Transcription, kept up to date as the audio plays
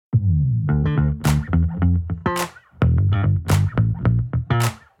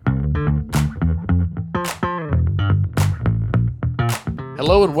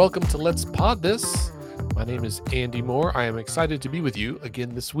Hello and welcome to Let's Pod This. My name is Andy Moore. I am excited to be with you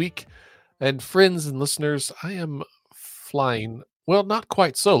again this week. And friends and listeners, I am flying, well, not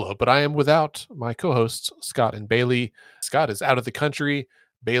quite solo, but I am without my co hosts, Scott and Bailey. Scott is out of the country,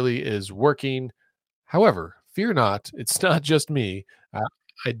 Bailey is working. However, fear not, it's not just me.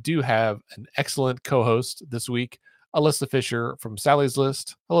 I do have an excellent co host this week, Alyssa Fisher from Sally's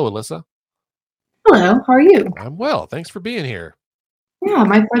List. Hello, Alyssa. Hello, how are you? I'm well. Thanks for being here. Yeah,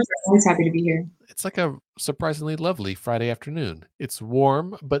 my pleasure. I'm always happy to be here. It's like a surprisingly lovely Friday afternoon. It's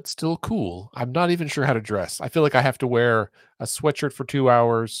warm, but still cool. I'm not even sure how to dress. I feel like I have to wear a sweatshirt for 2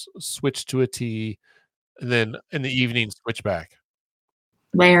 hours, switch to a tee, and then in the evening switch back.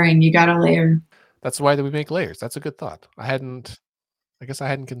 Layering, you gotta layer. That's why we make layers. That's a good thought. I guess I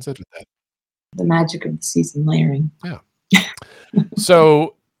hadn't considered that. The magic of the season, layering. Yeah.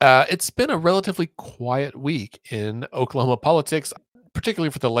 So it's been a relatively quiet week in Oklahoma politics,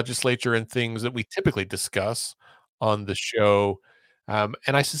 particularly for the legislature and things that we typically discuss on the show. And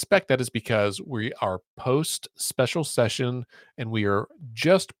I suspect that is because we are post special session and we are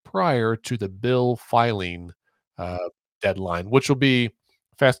just prior to the bill filing deadline, which will be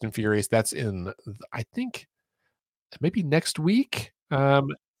Fast and Furious. That's in, I think, maybe next week.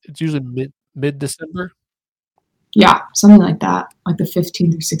 It's usually mid December. Yeah, something like that, like the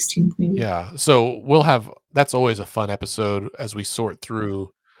 15th or 16th, maybe. Yeah. So that's always a fun episode as we sort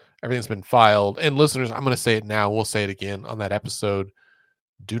through everything's been filed. And listeners, I'm going to say it now. We'll say it again on that episode.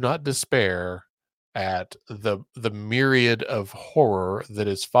 Do not despair at the myriad of horror that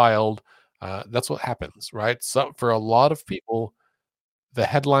is filed. That's what happens, right? So for a lot of people, the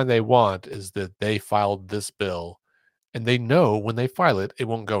headline they want is that they filed this bill and they know when they file it, it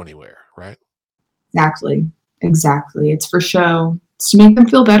won't go anywhere, right? Exactly. It's for show. It's to make them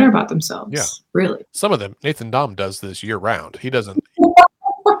feel better about themselves. Yeah. Really. Some of them, Nathan Dom does this year round. He doesn't.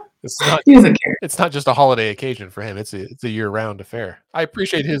 He doesn't care. It's not just a holiday occasion for him. It's a year-round affair. I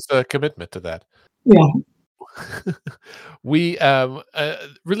appreciate his commitment to that. Yeah. We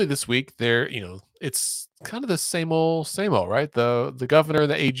really this week there, it's kind of the same old, right? The governor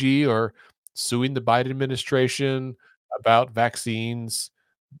and the AG are suing the Biden administration about vaccines.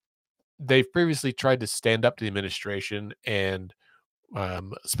 They've previously tried to stand up to the administration and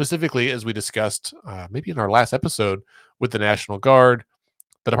specifically, as we discussed maybe in our last episode with the National Guard,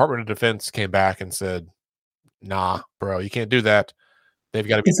 the Department of Defense came back and said, nah, bro, you can't do that. They've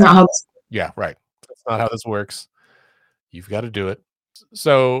got to be. It's not how Yeah, right. That's not how this works. You've got to do it.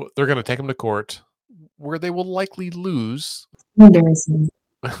 So they're going to take them to court where they will likely lose. embarrassing.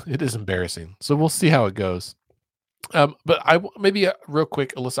 It is embarrassing. So we'll see how it goes. But maybe real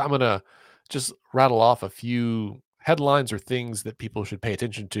quick, Alyssa, I'm going to just rattle off a few headlines or things that people should pay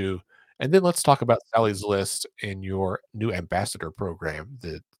attention to. And then let's talk about Sally's List and your new ambassador program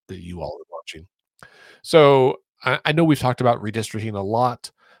that you all are launching. So I know we've talked about redistricting a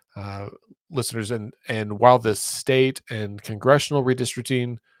lot, listeners, and while the state and congressional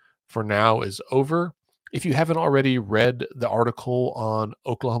redistricting for now is over, if you haven't already read the article on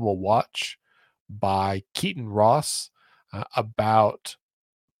Oklahoma Watch by Keaton Ross about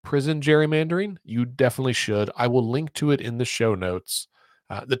prison gerrymandering, you definitely should. I will link to it in the show notes.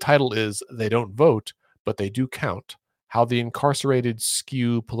 The title is They Don't Vote, But They Do Count: How the Incarcerated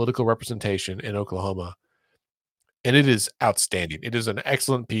Skew Political Representation in Oklahoma. And it is outstanding. It is an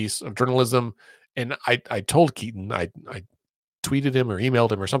excellent piece of journalism. And I told Keaton, I tweeted him or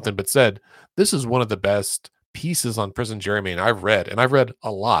emailed him or something, but said, this is one of the best pieces on prison gerrymandering I've read. And I've read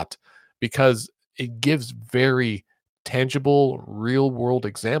a lot because it gives very tangible, real world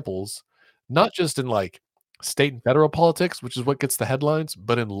examples, not just in like state and federal politics, which is what gets the headlines,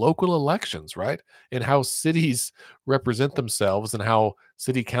 but in local elections, right? And how cities represent themselves and how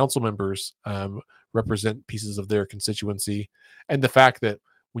city council members represent pieces of their constituency. And the fact that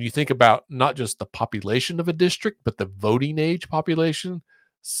when you think about not just the population of a district, but the voting age population,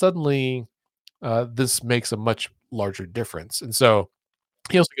 suddenly this makes a much larger difference. And so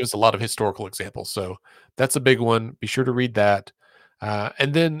he also gives a lot of historical examples. So that's a big one. Be sure to read that.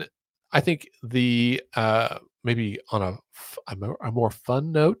 And then I think the maybe on a more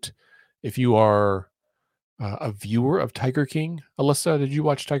fun note, if you are a viewer of Tiger King, Alyssa, did you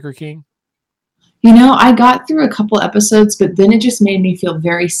watch Tiger King? I got through a couple episodes, but then it just made me feel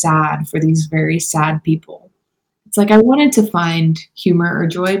very sad for these very sad people. It's like I wanted to find humor or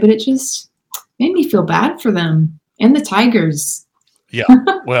joy, but it just made me feel bad for them and the tigers. Yeah,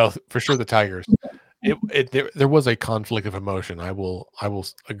 well, for sure the tigers. There was a conflict of emotion. I will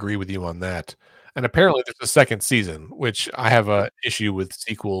agree with you on that. And apparently there's a second season, which I have a issue with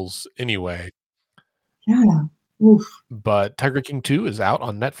sequels anyway. Yeah. Oof. But Tiger King 2 is out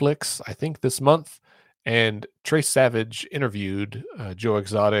on Netflix, I think, this month. And Trace Savage interviewed Joe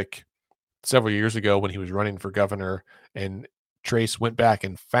Exotic several years ago when he was running for governor. And Trace went back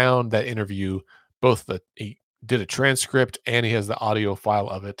and found that interview. He did a transcript and he has the audio file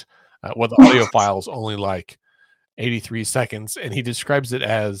of it. Well, the audio file is only like 83 seconds. And he describes it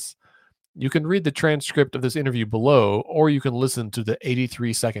as, you can read the transcript of this interview below, or you can listen to the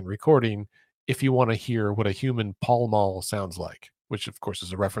 83-second recording if you want to hear what a human Pall Mall sounds like, which of course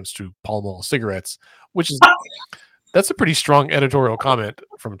is a reference to Pall Mall cigarettes, that's a pretty strong editorial comment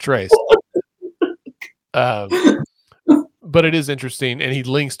from Trace. But it is interesting, and he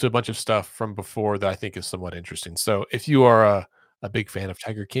links to a bunch of stuff from before that I think is somewhat interesting. So if you are a big fan of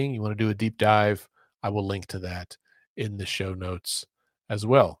Tiger King, you want to do a deep dive, I will link to that in the show notes as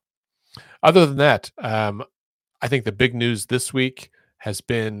well. Other than that, I think the big news this week has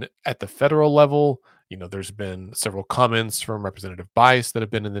been at the federal level. There's been several comments from Representative Bice that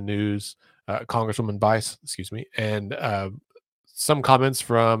have been in the news, Congresswoman Bice, excuse me, and some comments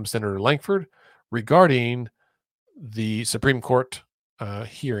from Senator Lankford regarding the Supreme Court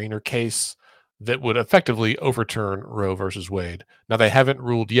hearing or case that would effectively overturn Roe versus Wade. Now, they haven't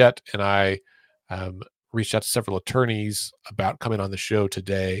ruled yet, and I reached out to several attorneys about coming on the show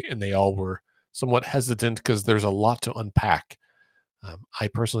today, and they all were somewhat hesitant because there's a lot to unpack. I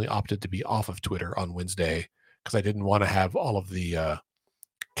personally opted to be off of Twitter on Wednesday because I didn't want to have all of the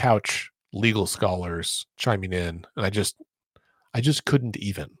couch legal scholars chiming in, and I just couldn't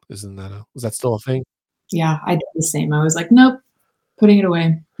even. Is that still a thing? Yeah, I did the same. I was like, nope, putting it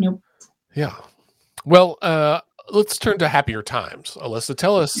away. Nope. Yeah. Well, let's turn to happier times. Alyssa,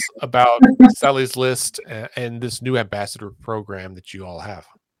 tell us about Sally's List and this new ambassador program that you all have.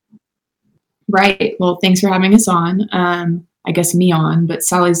 Right. Well, thanks for having us on. I guess me on, but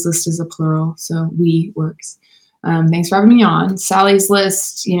Sally's List is a plural, so we works. Thanks for having me on. Sally's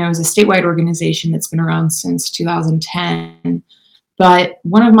List, is a statewide organization that's been around since 2010. But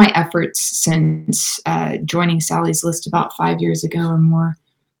one of my efforts since joining Sally's List about 5 years ago or more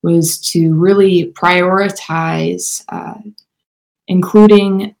was to really prioritize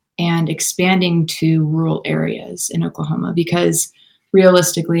including and expanding to rural areas in Oklahoma, because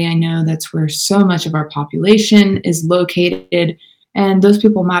realistically, I know that's where so much of our population is located, and those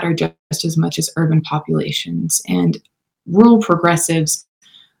people matter just as much as urban populations. And rural progressives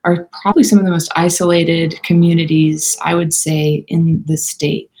are probably some of the most isolated communities, I would say, in the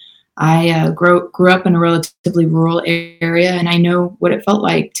state. I grew up in a relatively rural area, and I know what it felt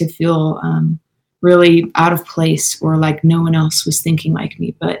like to feel really out of place or like no one else was thinking like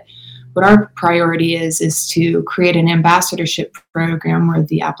me. But what our priority is to create an ambassadorship program where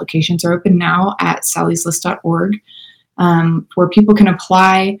the applications are open now at sallyslist.org, where people can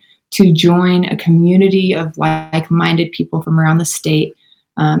apply to join a community of like-minded people from around the state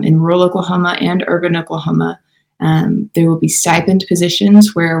in rural Oklahoma and urban Oklahoma. There will be stipend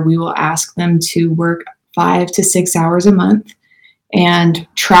positions where we will ask them to work 5 to 6 hours a month and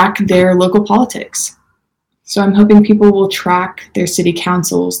track their local politics. So I'm hoping people will track their city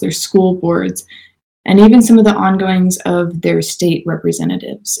councils, their school boards, and even some of the ongoings of their state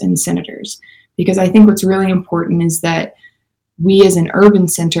representatives and senators. Because I think what's really important is that we as an urban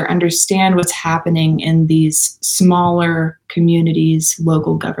center understand what's happening in these smaller communities,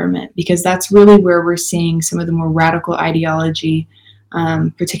 local government, because that's really where we're seeing some of the more radical ideology,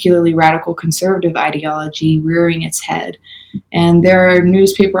 particularly radical conservative ideology, rearing its head. And there are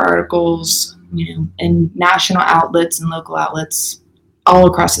newspaper articles, in national outlets and local outlets all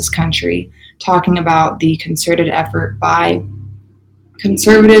across this country talking about the concerted effort by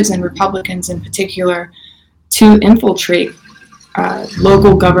conservatives and Republicans in particular to infiltrate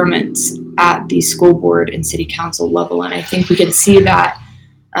local governments at the school board and city council level. And I think we can see that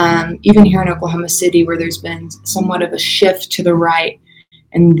even here in Oklahoma City, where there's been somewhat of a shift to the right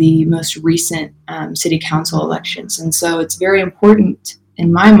in the most recent city council elections. And so it's very important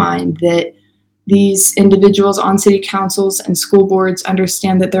in my mind that these individuals on city councils and school boards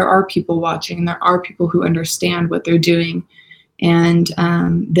understand that there are people watching and there are people who understand what they're doing, and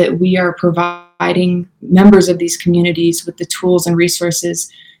that we are providing members of these communities with the tools and resources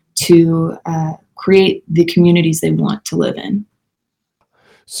to create the communities they want to live in.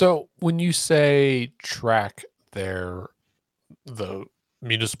 So when you say track the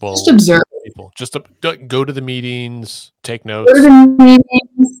municipal just observe people, just to go to the meetings, take notes. Go to the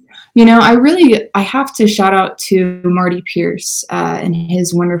meetings. I have to shout out to Marty Pierce and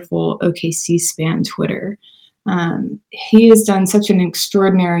his wonderful OKC Span Twitter. He has done such an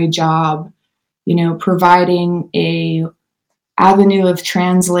extraordinary job, providing a avenue of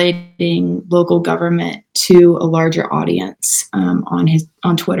translating local government to a larger audience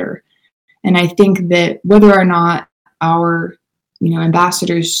on Twitter. And I think that whether or not our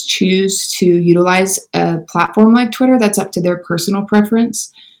ambassadors choose to utilize a platform like Twitter, that's up to their personal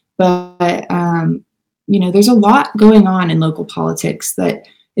preference. But there's a lot going on in local politics that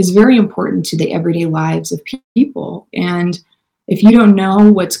is very important to the everyday lives of people. And if you don't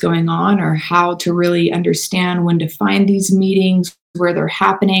know what's going on or how to really understand when to find these meetings, where they're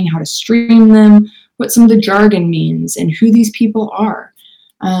happening, how to stream them, what some of the jargon means, and who these people are,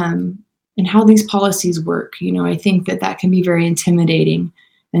 and how these policies work, I think that can be very intimidating.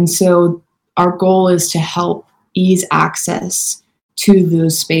 And so our goal is to help ease access to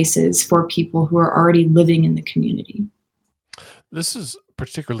those spaces for people who are already living in the community. This is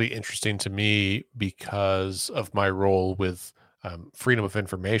particularly interesting to me because of my role with Freedom of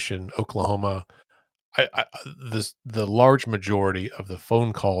Information, Oklahoma. The large majority of the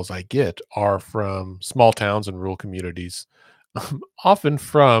phone calls I get are from small towns and rural communities, often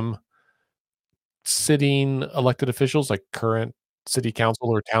from sitting elected officials like current city council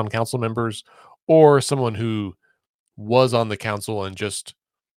or town council members, or someone who was on the council and just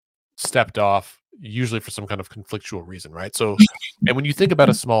stepped off, usually for some kind of conflictual reason, right? So, and when you think about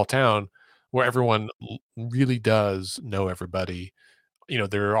a small town where everyone really does know everybody,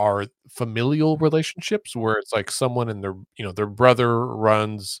 there are familial relationships where it's like someone and their brother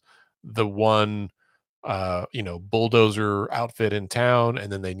runs the one bulldozer outfit in town,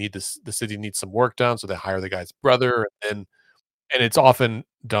 and then the city needs some work done, so they hire the guy's brother, and it's often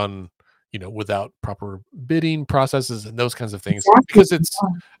done, without proper bidding processes and those kinds of things, Exactly.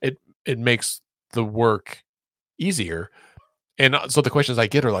 because it makes the work easier. And so the questions I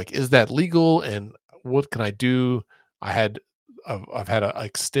get are like, is that legal? And what can I do? I've had an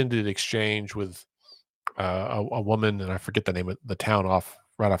extended exchange with a woman, and I forget the name of the town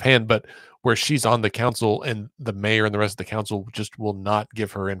right offhand, but where she's on the council and the mayor and the rest of the council just will not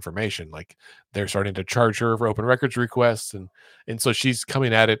give her information. Like, they're starting to charge her for open records requests, and so she's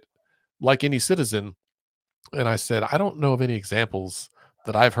coming at it like any citizen. And I said, I don't know of any examples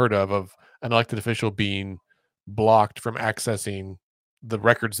that I've heard of an elected official being blocked from accessing the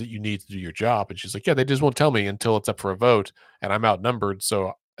records that you need to do your job. And she's like, yeah, they just won't tell me until it's up for a vote, and I'm outnumbered.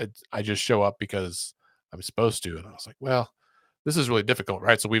 So I just show up because I'm supposed to. And I was like, well, this is really difficult,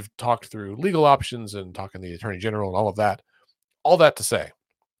 right? So we've talked through legal options and talking to the attorney general and all of that. All that to say,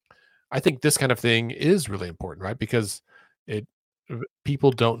 I think this kind of thing is really important, right? Because it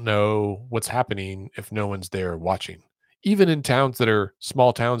people don't know what's happening if no one's there watching. Even in towns that are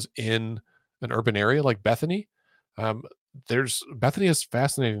small towns in an urban area like Bethany, um, there's Bethany is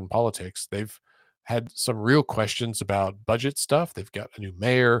fascinating in politics. They've had some real questions about budget stuff. They've got a new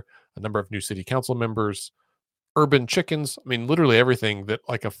mayor, a number of new city council members, urban chickens. I mean, literally everything that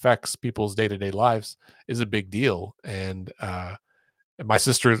like affects people's day-to-day lives is a big deal. And my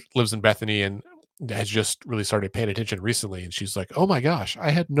sister lives in Bethany and has just really started paying attention recently. And she's like, oh my gosh, I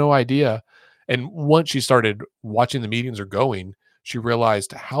had no idea. And once she started watching the meetings or going, she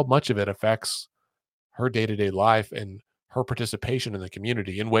realized how much of it affects her day-to-day life and her participation in the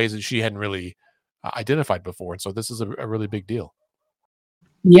community in ways that she hadn't really identified before. And so this is a really big deal.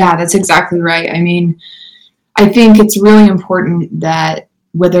 Yeah, that's exactly right. I mean, I think it's really important that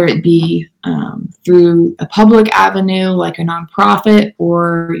whether it be through a public avenue like a nonprofit,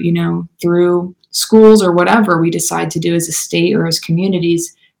 or through schools or whatever we decide to do as a state or as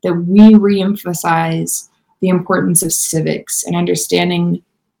communities, that we reemphasize the importance of civics and understanding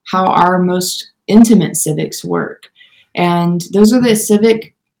how our most intimate civics work. And those are the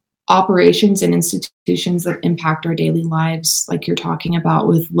civic operations and institutions that impact our daily lives, like you're talking about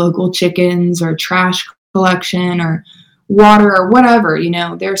with local chickens or trash collection or water or whatever.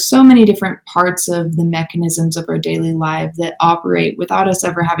 There are so many different parts of the mechanisms of our daily life that operate without us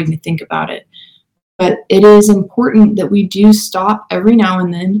ever having to think about it. But it is important that we do stop every now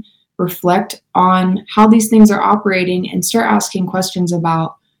and then, reflect on how these things are operating, and start asking questions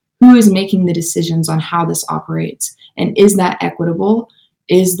about who is making the decisions on how this operates. And is that equitable?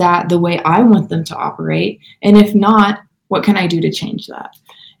 Is that the way I want them to operate? And if not, what can I do to change that?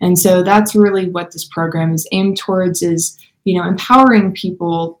 And so that's really what this program is aimed towards, is, empowering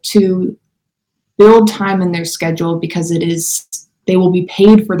people to build time in their schedule, because they will be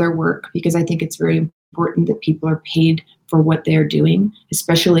paid for their work, because I think it's very important that people are paid for what they're doing,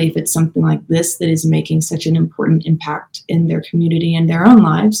 especially if it's something like this that is making such an important impact in their community and their own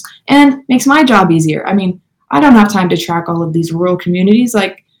lives, and makes my job easier. I mean, I don't have time to track all of these rural communities.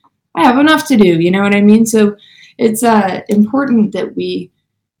 Like, I have enough to do, you know what I mean? So it's important that we,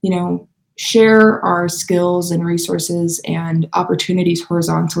 share our skills and resources and opportunities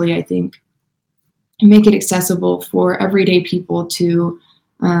horizontally, I think, and make it accessible for everyday people to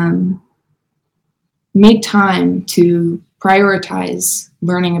um, make time to prioritize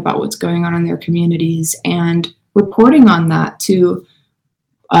learning about what's going on in their communities and reporting on that to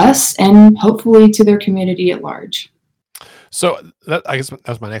us and hopefully to their community at large. So I guess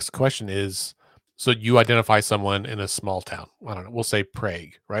that's my next question is, so you identify someone in a small town. I don't know. We'll say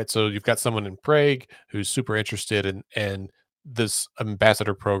Prague, right? So you've got someone in Prague who's super interested in, and this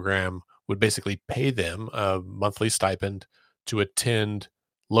ambassador program would basically pay them a monthly stipend to attend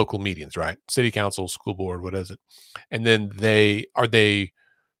local meetings, right? City council, school board, what is it? And then they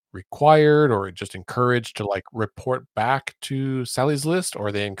required or just encouraged to like report back to Sally's List, or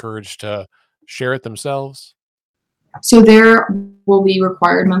are they encouraged to share it themselves? So there will be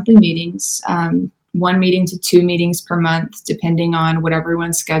required monthly meetings, 1 meeting to 2 meetings per month, depending on what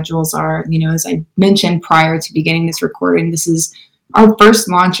everyone's schedules are. As I mentioned prior to beginning this recording, this is our first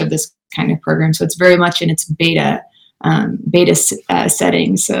launch of this kind of program, so it's very much in its beta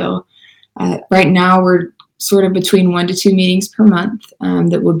setting. So right now we're sort of between 1 to 2 meetings per month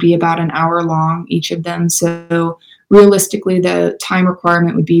that would be about an hour long, each of them. So realistically, the time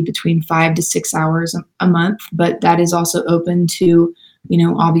requirement would be between 5 to 6 hours a month, but that is also open to,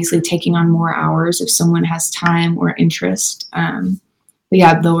 obviously taking on more hours if someone has time or interest. But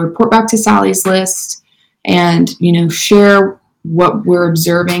yeah, they'll report back to Sally's List and, share what we're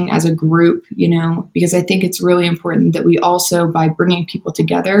observing as a group, because I think it's really important that we also, by bringing people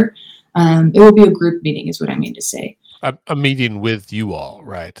together, it will be a group meeting is what I mean to say. A meeting with you all,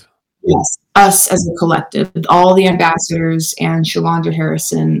 right? Yes, us as a collective, all the ambassadors and Shalonda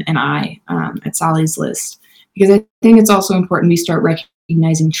Harrison and I at Sally's List, because I think it's also important we start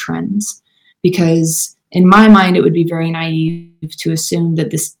recognizing trends. Because in my mind, it would be very naive to assume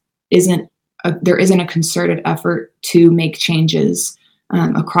that there isn't a concerted effort to make changes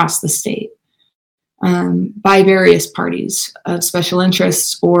across the state by various parties of special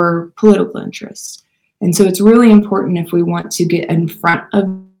interests or political interests. And so it's really important if we want to get in front of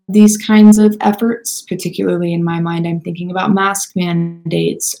these kinds of efforts, particularly in my mind, I'm thinking about mask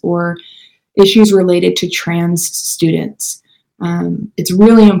mandates or issues related to trans students. It's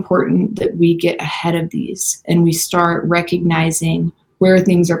really important that we get ahead of these and we start recognizing where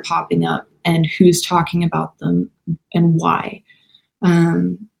things are popping up and who's talking about them and why.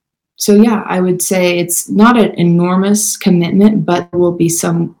 So yeah, I would say it's not an enormous commitment, but there will be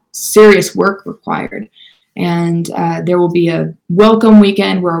some serious work required. And there will be a welcome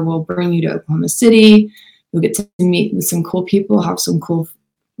weekend where we'll bring you to Oklahoma City. You'll get to meet with some cool people, have some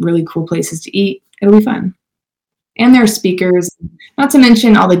really cool places to eat. It'll be fun. And there are speakers, not to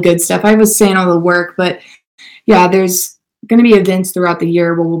mention all the good stuff. I was saying all the work, but yeah, there's going to be events throughout the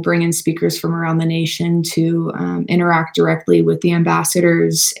year where we'll bring in speakers from around the nation to interact directly with the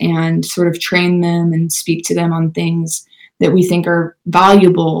ambassadors and sort of train them and speak to them on things that we think are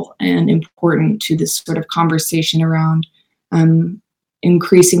valuable and important to this sort of conversation around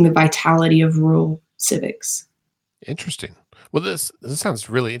increasing the vitality of rural civics. Interesting. Well, this sounds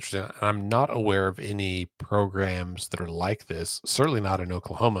really interesting. I'm not aware of any programs that are like this. Certainly not in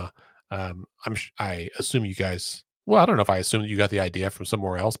Oklahoma. I assume you guys. Well, I don't know if I assume that you got the idea from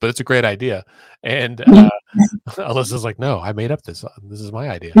somewhere else, but it's a great idea. And Alyssa's like, no, I made up this. This is my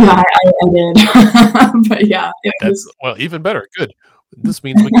idea. Yeah, I did. But yeah, well, even better. Good. This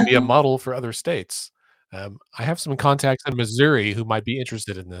means we can be a model for other states. I have some contacts in Missouri who might be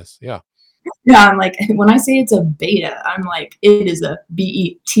interested in this. Yeah. Yeah, I'm like, when I say it's a beta, I'm like, it is a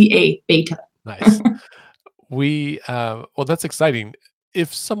BETA beta. Nice. Well, that's exciting.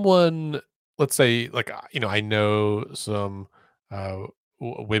 If someone, let's say, like, I know some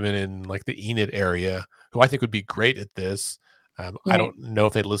women in like the Enid area who I think would be great at this. I Right. don't know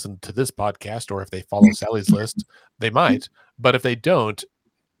if they listen to this podcast or if they follow Sally's List. They might, but if they don't,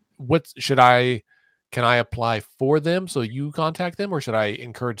 can I apply for them? So you contact them, or should I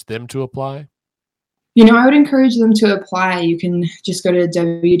encourage them to apply? I would encourage them to apply. You can just go to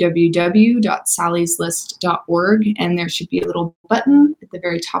www.sallyslist.org, and there should be a little button at the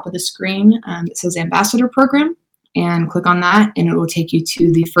very top of the screen that says Ambassador Program, and click on that, and it will take you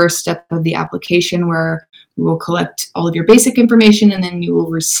to the first step of the application where we will collect all of your basic information, and then you will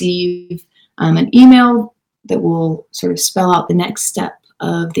receive an email that will sort of spell out the next step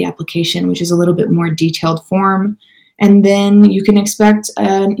of the application, which is a little bit more detailed form. And then you can expect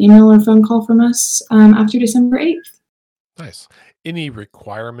an email or phone call from us after December 8th. Nice. Any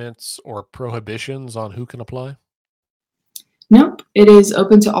requirements or prohibitions on who can apply? Nope. It is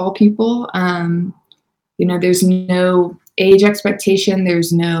open to all people. There's no age expectation.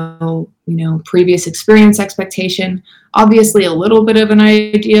 There's no, previous experience expectation. Obviously, a little bit of an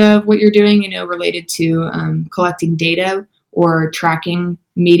idea of what you're doing, related to collecting data or tracking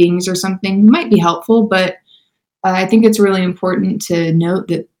meetings or something might be helpful. But I think it's really important to note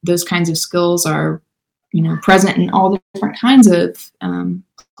that those kinds of skills are, present in all the different kinds of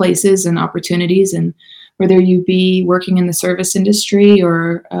places and opportunities. And whether you be working in the service industry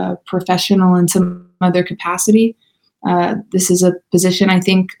or a professional in some other capacity, this is a position, I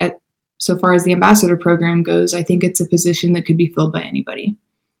think, so far as the ambassador program goes, I think it's a position that could be filled by anybody.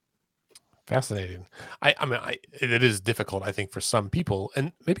 Fascinating. I mean, it is difficult, I think, for some people,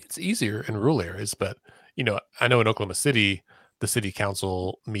 and maybe it's easier in rural areas. But I know in Oklahoma City, the city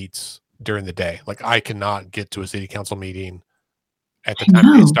council meets during the day. Like, I cannot get to a city council meeting at the I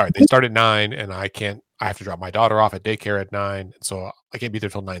time they know. start. They start at 9, and I can't. I have to drop my daughter off at daycare at 9, and so I can't be there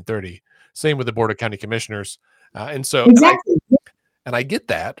till 9:30. Same with the board of county commissioners, and so Exactly. and I get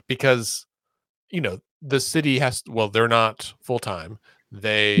that because the city has, well, they're not full time.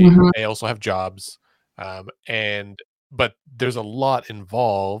 Mhm. They also have jobs, and but there's a lot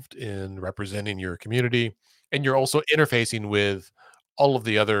involved in representing your community, and you're also interfacing with all of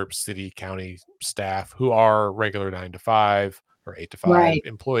the other city county staff who are regular 9 to 5 or 8 to 5 Right.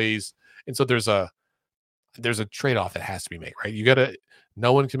 employees, and so there's a trade off that has to be made, right? You gotta.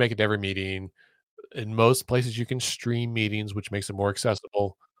 No one can make it to every meeting. In most places, you can stream meetings, which makes it more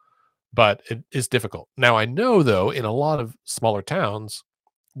accessible, but it is difficult. Now, I know, though, in a lot of smaller towns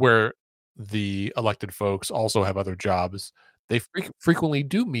where the elected folks also have other jobs, they frequently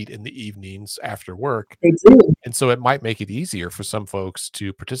do meet in the evenings after work, They do. and so it might make it easier for some folks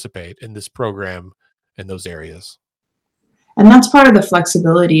to participate in this program in those areas. And that's part of the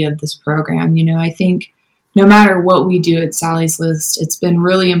flexibility of this program. I think no matter what we do at Sally's List, it's been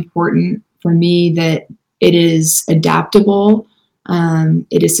really important for me that it is adaptable,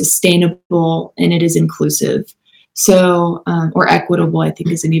 it is sustainable, and it is inclusive. So, or equitable, I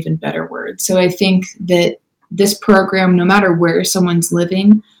think is an even better word. So I think that this program, no matter where someone's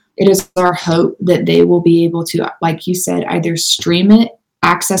living, it is our hope that they will be able to, like you said, either stream it,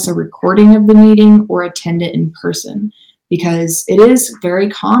 access a recording of the meeting, or attend it in person, because it is very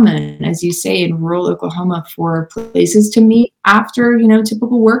common, as you say, in rural Oklahoma for places to meet after,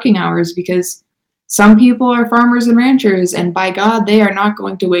 typical working hours, because some people are farmers and ranchers, and by God, they are not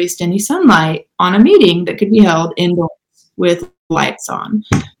going to waste any sunlight on a meeting that could be held indoors with lights on.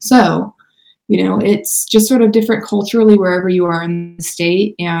 So, it's just sort of different culturally wherever you are in the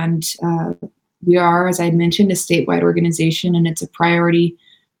state. And we are, as I mentioned, a statewide organization, and it's a priority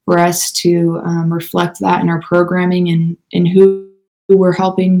for us to reflect that in our programming and who we're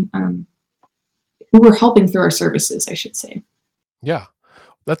helping, through our services, I should say. Yeah,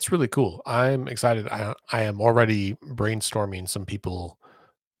 that's really cool. I'm excited. I am already brainstorming some people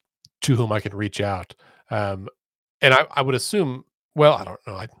to whom I can reach out. Um, and I would assume, well, I don't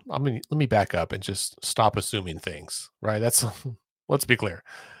know. I mean, let me back up and just stop assuming things, right? That's let's be clear.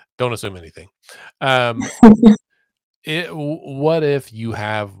 Don't assume anything. Um, what if you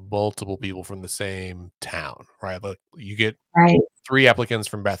have multiple people from the same town, right? Like, you get Right. 3 applicants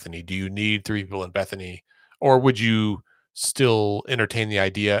from Bethany. Do you need 3 people in Bethany, or would you still entertain the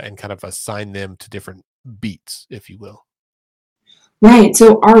idea and kind of assign them to different beats, if you will? Right.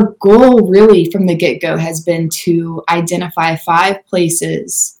 So our goal really from the get-go has been to identify 5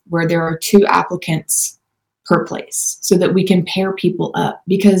 places where there are 2 applicants per place so that we can pair people up.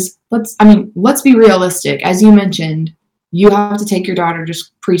 Because let's be realistic. As you mentioned, you have to take your daughter to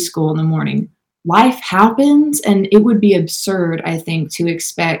preschool in the morning. Life happens, and it would be absurd, I think, to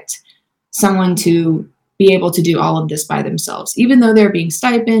expect someone to be able to do all of this by themselves. Even though they're being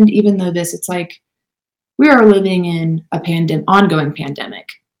stipend, even though it's like we are living in a ongoing pandemic.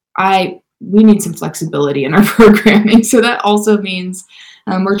 We need some flexibility in our programming. So that also means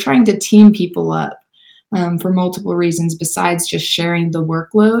we're trying to team people up for multiple reasons besides just sharing the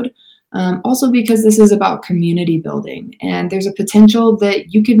workload. Also because this is about community building, and there's a potential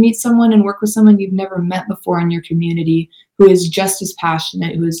that you could meet someone and work with someone you've never met before in your community who is just as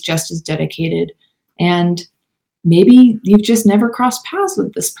passionate, who is just as dedicated, and maybe you've just never crossed paths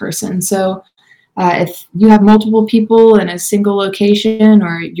with this person. So if you have multiple people in a single location,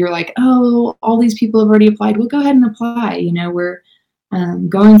 or you're like, oh, all these people have already applied, well, go ahead and apply. We're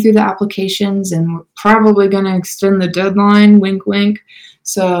going through the applications, and we're probably going to extend the deadline, wink, wink.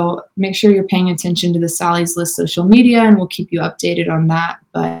 So make sure you're paying attention to the Sally's List social media, and we'll keep you updated on that.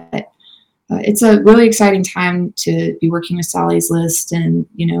 But it's a really exciting time to be working with Sally's List. And,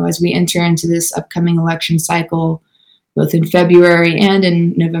 as we enter into this upcoming election cycle, both in February and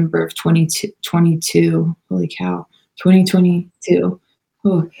in November of 2022. Holy cow, 2022.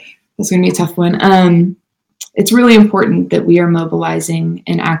 Oh, that's going to be a tough one. It's really important that we are mobilizing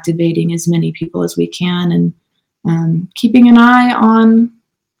and activating as many people as we can, and keeping an eye on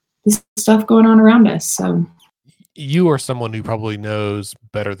this stuff going on around us. So You are someone who probably knows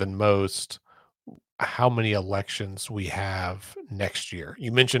better than most how many elections we have next year.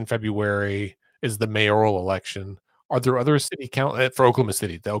 You mentioned February is the mayoral election. Are there other city count for Oklahoma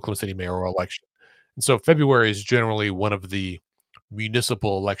City, the Oklahoma City mayoral election? And so February is generally one of the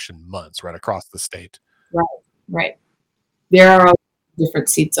municipal election months right across the state. right, right. There are different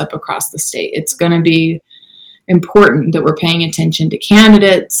seats up across the state. It's going to be important that we're paying attention to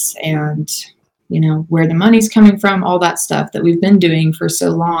candidates and where the money's coming from, all that stuff that we've been doing for so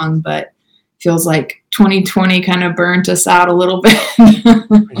long, but feels like 2020 kind of burnt us out a little bit.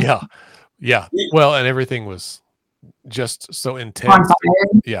 Yeah. Well, and everything was just so On intense.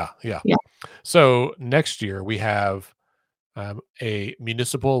 fire. Yeah. Yeah. So next year we have a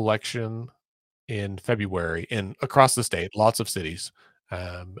municipal election in February across the state, lots of cities.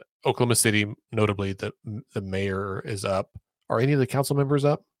 Oklahoma City, notably, the mayor is up. Are any of the council members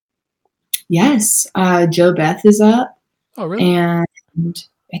up? Yes. Jo Beth is up. Oh, really? And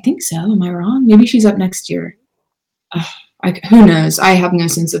I think so. Am I wrong? Maybe she's up next year. Who knows? I have no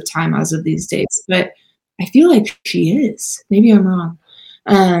sense of time as of these days, but I feel like she is. Maybe I'm wrong.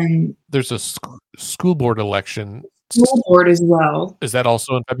 There's a school board election. School board as well. Is that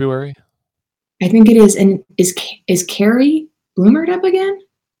also in February? I think it is. And is Carrie Bloomert up again?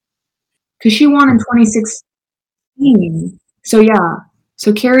 Because she won in 2016. So yeah.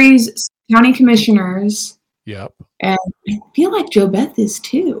 So Carrie's county commissioners. Yep. And I feel like Jo Beth is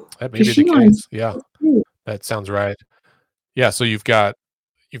too. That may be the case. Yeah. That sounds right. Yeah. So you've got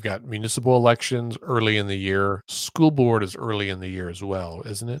municipal elections early in the year. School board is early in the year as well,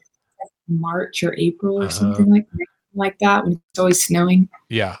 isn't it? March or April or something like that, when it's always snowing.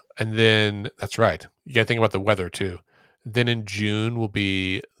 Yeah. And then that's right. You got to think about the weather too. Then in June will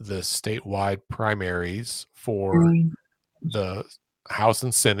be the statewide primaries for the House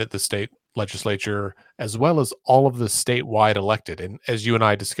and Senate, the state legislature, as well as all of the statewide elected. And as you and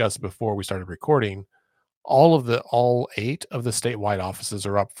I discussed before we started recording, all 8 of the statewide offices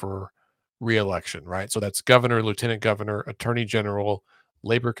are up for re-election, right? So that's governor, lieutenant governor, attorney general,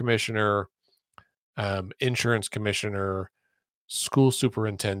 labor commissioner, insurance commissioner, school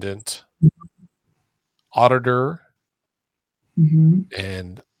superintendent, auditor,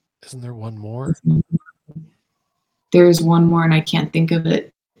 and isn't there one more? There's one more, and I can't think of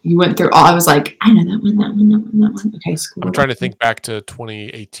it. You went through all. I was like, I know that one. Okay, school. I'm trying to think back to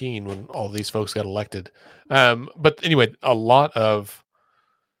 2018 when all these folks got elected. But anyway, a lot of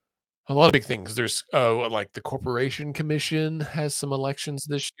big things. There's like the Corporation Commission has some elections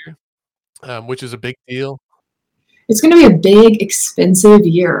this year, which is a big deal. It's going to be a big, expensive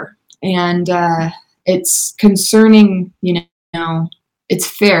year, and it's concerning. It's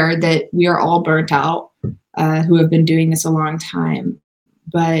fair that we are all burnt out who have been doing this a long time,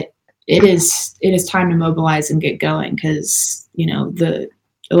 but it is time to mobilize and get going, because the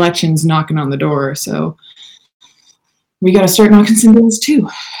election's knocking on the door. So we got to start knocking some doors too.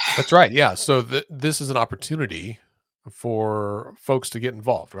 That's right. Yeah. So this is an opportunity for folks to get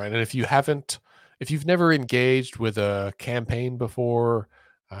involved, right? And if you've never engaged with a campaign before,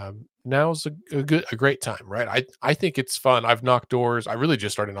 now's a great time, right? I think it's fun. I've knocked doors. I really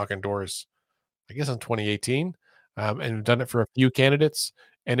just started knocking doors, I guess, in 2018, and done it for a few candidates.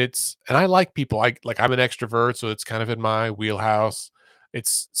 And I like people. I'm an extrovert, so it's kind of in my wheelhouse.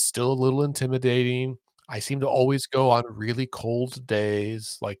 It's still a little intimidating. I seem to always go on really cold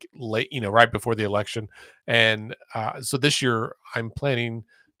days, like late, right before the election. And so this year I'm planning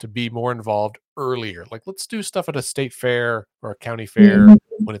to be more involved earlier. Like, let's do stuff at a state fair or a county fair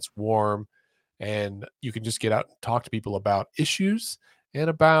when it's warm, and you can just get out and talk to people about issues and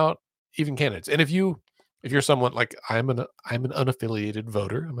about even candidates. And if you're someone like I'm an unaffiliated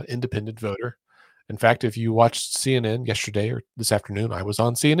voter, I'm an independent voter. In fact, if you watched CNN yesterday or this afternoon, I was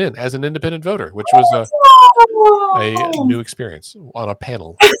on CNN as an independent voter, which was a new experience on a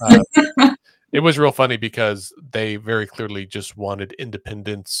panel. It was real funny because they very clearly just wanted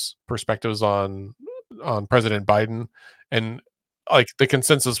independents' perspectives on President Biden, and like the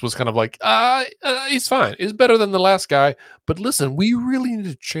consensus was kind of like, he's fine, he's better than the last guy. But listen, we really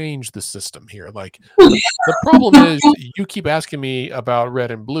need to change the system here. Like, the problem is you keep asking me about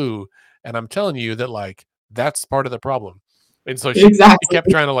red and blue, and I'm telling you that like that's part of the problem. And so she kept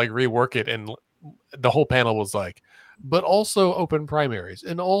trying to like rework it, and the whole panel was like, but also open primaries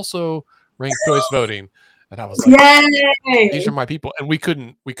and also ranked choice voting. And I was like, these are Yay! my people. And we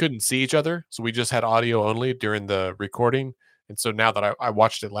couldn't see each other. So we just had audio only during the recording. And so now that I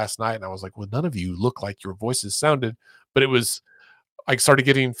watched it last night and I was like, well, none of you look like your voices sounded, but it was, I started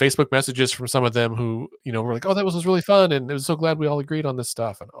getting Facebook messages from some of them who, were like, oh, that was really fun. And it was so glad we all agreed on this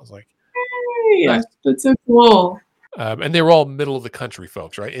stuff. And I was like, Yeah, nice. that's so cool. And they were all middle of the country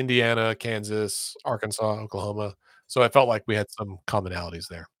folks, right? Indiana, Kansas, Arkansas, Oklahoma. So I felt like we had some commonalities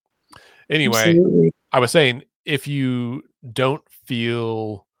there. Anyway, Absolutely. I was saying, if you don't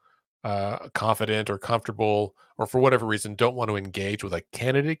feel confident or comfortable, or for whatever reason don't want to engage with a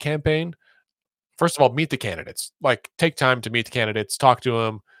candidate campaign, first of all, meet the candidates. Like, take time to meet the candidates, talk to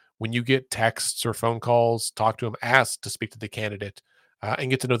them. When you get texts or phone calls, talk to them, ask to speak to the candidate, and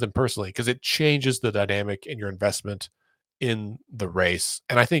get to know them personally, because it changes the dynamic in your investment in the race,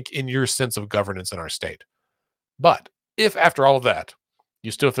 and I think in your sense of governance in our state. But if after all of that,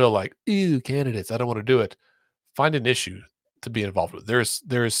 you still feel like, ew, candidates, I don't want to do it, find an issue to be involved with. There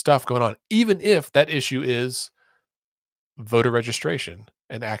is stuff going on, even if that issue is voter registration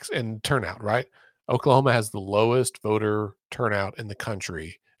and acts and turnout, right? Oklahoma has the lowest voter turnout in the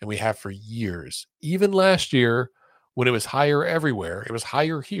country, and we have for years. Even last year, when it was higher everywhere, it was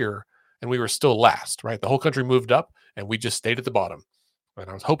higher here, and we were still last, right? The whole country moved up, and we just stayed at the bottom. And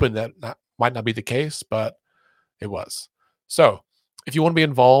I was hoping that might not be the case, but it was. So if you want to be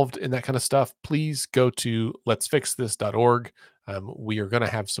involved in that kind of stuff, please go to letsfixthis.org. We are going to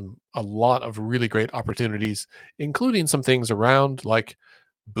have a lot of really great opportunities, including some things around like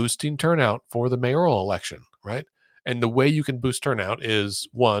boosting turnout for the mayoral election, right? And the way you can boost turnout is,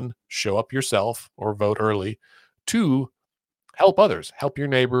 one, show up yourself or vote early. Two, help others, help your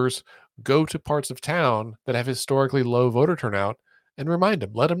neighbors, go to parts of town that have historically low voter turnout and remind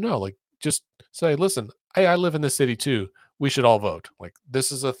them, let them know, like, just say, listen, hey, I live in this city too. We should all vote. Like,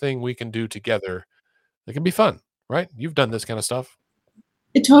 this is a thing we can do together. It can be fun, right? You've done this kind of stuff.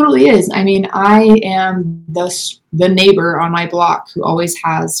 It totally is. I mean, I am the neighbor on my block who always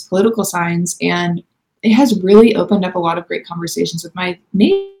has political signs, and it has really opened up a lot of great conversations with my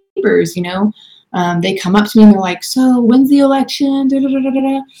neighbors. They come up to me and they're like, "So when's the election?" Da, da, da, da,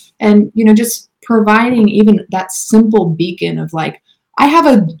 da. And just providing even that simple beacon of like, I have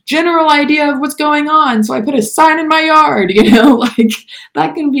a general idea of what's going on, so I put a sign in my yard. Like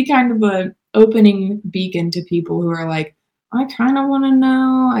that can be kind of a opening beacon to people who are like, I kind of want to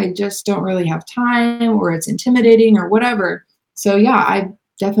know. I just don't really have time, or it's intimidating, or whatever. So, yeah, I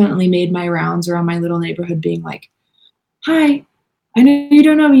definitely made my rounds around my little neighborhood being like, hi, I know you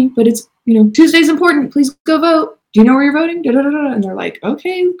don't know me, but it's, Tuesday's important. Please go vote. Do you know where you're voting? Da, da, da, da. And they're like,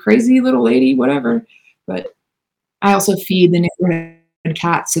 okay, crazy little lady, whatever. But I also feed the neighborhood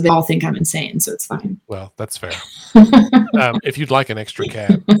cats, so they all think I'm insane. So it's fine. Well, that's fair. If you'd like an extra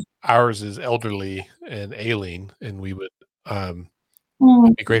cat, ours is elderly and ailing, and we would, it'd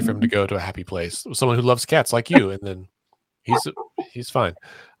be great for him to go to a happy place, someone who loves cats like you, and then he's fine.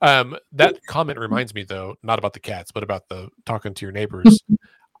 That comment reminds me, though, not about the cats, but about the talking to your neighbors.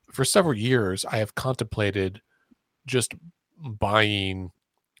 For several years, I have contemplated just buying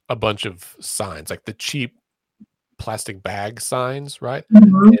a bunch of signs, like the cheap plastic bag signs, right?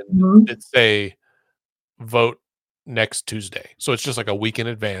 And that say vote next Tuesday. So it's just like a week in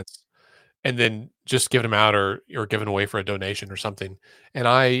advance, and then just giving them out or giving away for a donation or something. And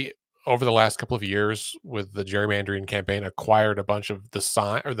I, over the last couple of years with the gerrymandering campaign, acquired a bunch of the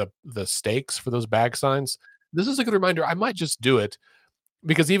sign or the stakes for those bag signs. This is a good reminder. I might just do it,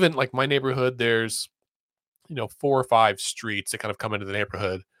 because even like my neighborhood, there's 4 or 5 streets that kind of come into the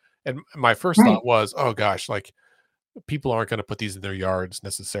neighborhood. And my first Right. thought was, oh gosh, like, people aren't going to put these in their yards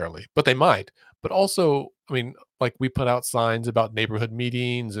necessarily, but they might. But also, I mean, like, we put out signs about neighborhood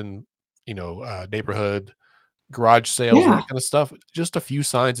meetings and, neighborhood garage sales and Yeah. that kind of stuff. Just a few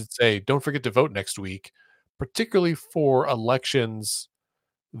signs that say, don't forget to vote next week, particularly for elections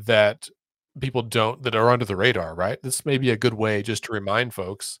that people don't, that are under the radar, right? This may be a good way just to remind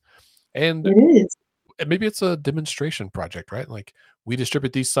folks. And It is. maybe it's a demonstration project, right? Like, we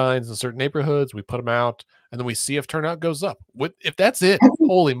distribute these signs in certain neighborhoods, we put them out, and then we see if turnout goes up. If that's it, I think,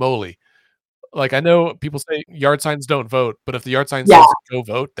 holy moly. Like, I know people say yard signs don't vote, but if the yard sign yeah, says go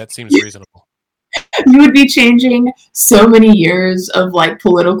vote, that seems reasonable. you would be changing so many years of like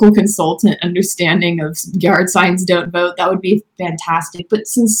political consultant understanding of yard signs don't vote. That would be fantastic. But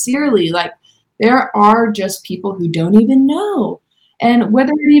sincerely, like, there are just people who don't even know. And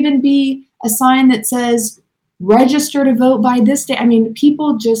whether it even be a sign that says register to vote by this day. I mean,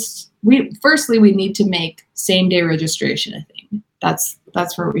 people just we need to make same day registration a thing. That's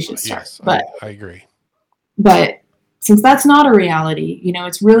where we should start. Yes, I agree. But since that's not a reality,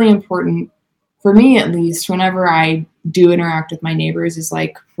 it's really important for me at least, whenever I do interact with my neighbors, is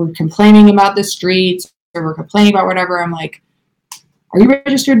like we're complaining about the streets or we're complaining about whatever. I'm like, are you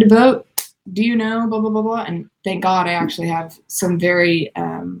registered to vote? Do you know, blah, blah, blah, blah. And thank God I actually have some very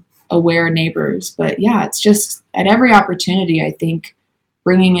aware neighbors. But yeah, it's just at every opportunity, I think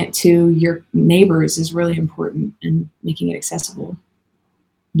bringing it to your neighbors is really important and making it accessible.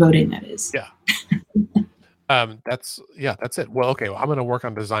 Voting, that is. Yeah. That's it. Well, okay. Well, I'm going to work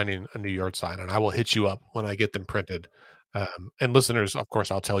on designing a new yard sign, and I will hit you up when I get them printed. And listeners, of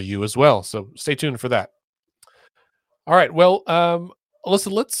course, I'll tell you as well. So stay tuned for that. All right. Well,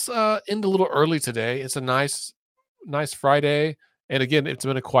 Alyssa, let's end a little early today. It's a nice Friday, and again, it's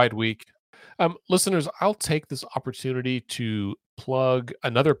been a quiet week. Listeners, I'll take this opportunity to plug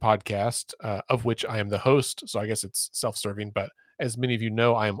another podcast of which I am the host. So I guess it's self-serving, but as many of you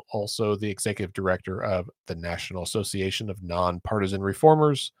know, I am also the executive director of the National Association of Nonpartisan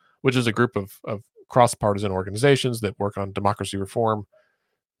Reformers, which is a group of cross-partisan organizations that work on democracy reform,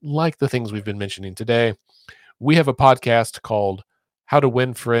 like the things we've been mentioning today. We have a podcast called How to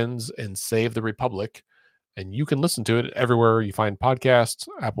Win Friends and Save the Republic, and you can listen to it everywhere you find podcasts,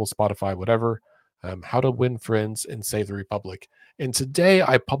 Apple, Spotify, whatever. How to Win Friends and Save the Republic. And today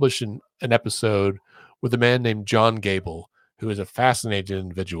I published an episode with a man named John Gable, who is a fascinating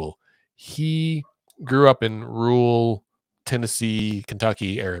individual. He grew up in rural Tennessee,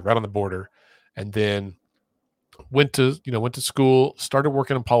 Kentucky area, right on the border, and then went to school, started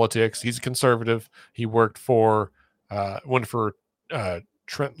working in politics. He's a conservative. He worked for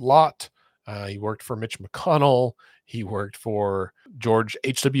Trent Lott. He worked for Mitch McConnell. He worked for George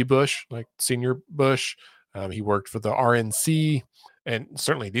H.W. Bush, like Senior Bush. He worked for the RNC. And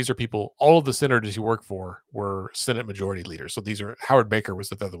certainly these are people, all of the senators he worked for were Senate majority leaders. So these are, Howard Baker was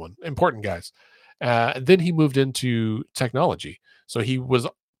the other one, important guys. Then he moved into technology. So he was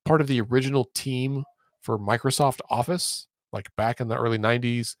part of the original team for Microsoft Office, like back in the early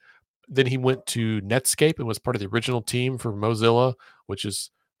 90s. Then he went to Netscape and was part of the original team for Mozilla, which has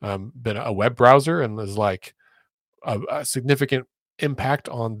been a web browser and is like a significant impact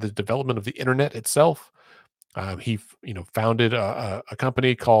on the development of the internet itself. He founded a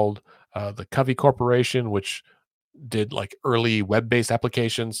company called the Covey Corporation, which did like early web-based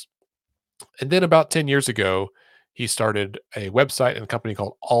applications. And then about 10 years ago, he started a website and a company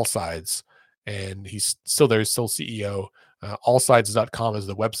called Allsides. And he's still there, he's still CEO. Allsides.com is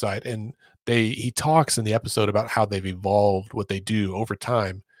the website. And he talks in the episode about how they've evolved what they do over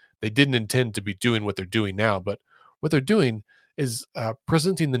time. They didn't intend to be doing what they're doing now, but what they're doing is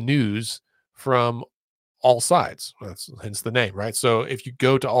presenting the news from all sides. That's hence the name, right? So if you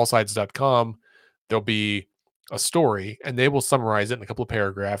go to allsides.com, there'll be a story and they will summarize it in a couple of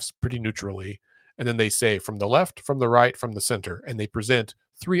paragraphs pretty neutrally. And then they say from the left, from the right, from the center, and they present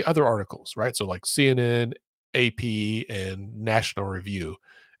 3 other articles, right? So like CNN, AP, and National Review.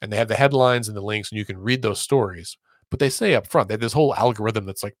 And they have the headlines and the links, and you can read those stories. But they say up front, they have this whole algorithm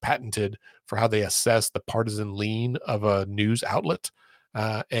that's like patented for how they assess the partisan lean of a news outlet.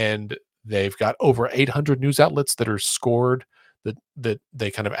 And they've got over 800 news outlets that are scored that they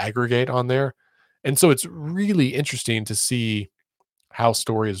kind of aggregate on there. And so it's really interesting to see how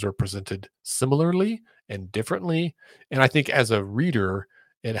stories are presented similarly and differently. And I think as a reader,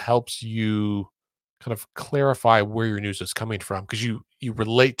 it helps you kind of clarify where your news is coming from because you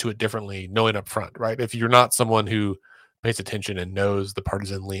relate to it differently knowing up front, right? If you're not someone who pays attention and knows the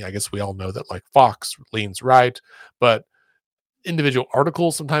partisan lean, I guess we all know that like Fox leans right, but individual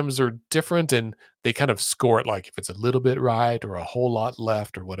articles sometimes are different and they kind of score it like if it's a little bit right or a whole lot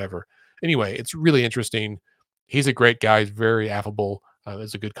left or whatever. Anyway, it's really interesting. He's a great guy. He's very affable.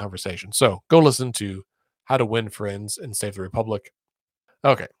 It's a good conversation. So go listen to How to Win Friends and Save the Republic.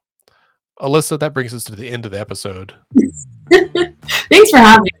 Okay. Alyssa, that brings us to the end of the episode. Thanks for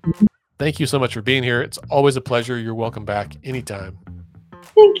having me. Thank you so much for being here. It's always a pleasure. You're welcome back anytime.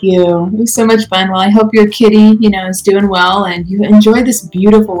 Thank you. It was so much fun. Well, I hope your kitty, is doing well and you enjoy this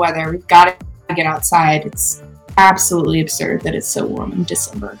beautiful weather. We've got to get outside. It's absolutely absurd that it's so warm in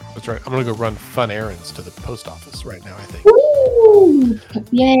December. That's right. I'm going to go run fun errands to the post office right now, I think. Woo!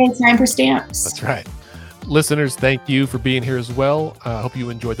 Yay, time for stamps. That's right. Listeners, thank you for being here as well. I hope you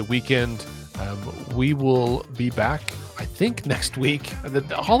enjoyed the weekend. We will be back, I think, next week. The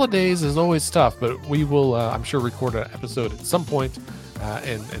holidays is always tough, but we will, I'm sure, record an episode at some point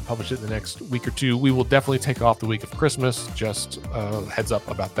and publish it in the next week or two. We will definitely take off the week of Christmas. Just heads up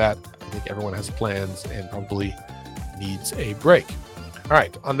about that. I think everyone has plans and probably needs a break. All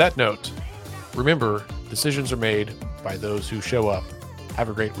right. On that note, remember, decisions are made by those who show up. Have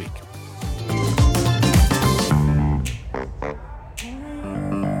a great week.